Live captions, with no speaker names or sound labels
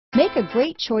Make a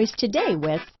great choice today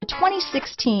with the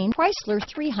 2016 Chrysler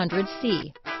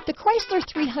 300C. The Chrysler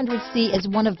 300C is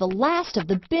one of the last of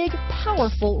the big,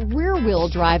 powerful rear-wheel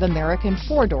drive American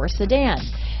four-door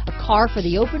sedans. A car for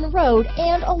the open road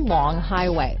and a long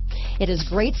highway. It has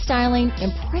great styling,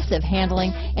 impressive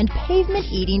handling, and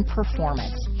pavement-eating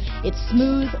performance. It's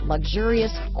smooth,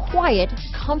 luxurious, quiet,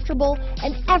 comfortable,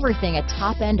 and everything a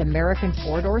top-end American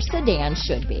four-door sedan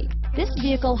should be. This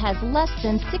vehicle has less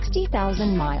than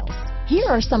 60,000 miles. Here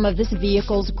are some of this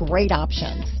vehicle's great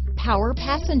options: power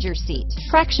passenger seat,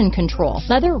 traction control,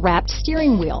 leather-wrapped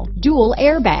steering wheel, dual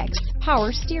airbags,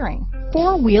 power steering,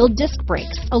 four-wheel disc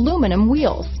brakes, aluminum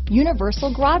wheels,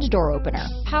 universal garage door opener,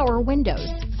 power windows,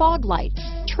 fog lights,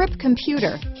 trip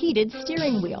computer, heated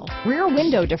steering wheel, rear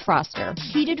window defroster,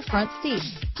 heated front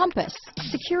seats, compass,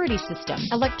 security system,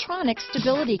 electronic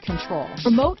stability control,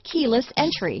 remote keyless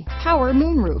entry, power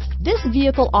moonroof. This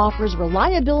vehicle offers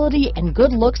reliability and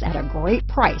good looks at a great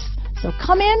price. So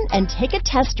come in and take a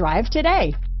test drive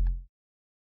today.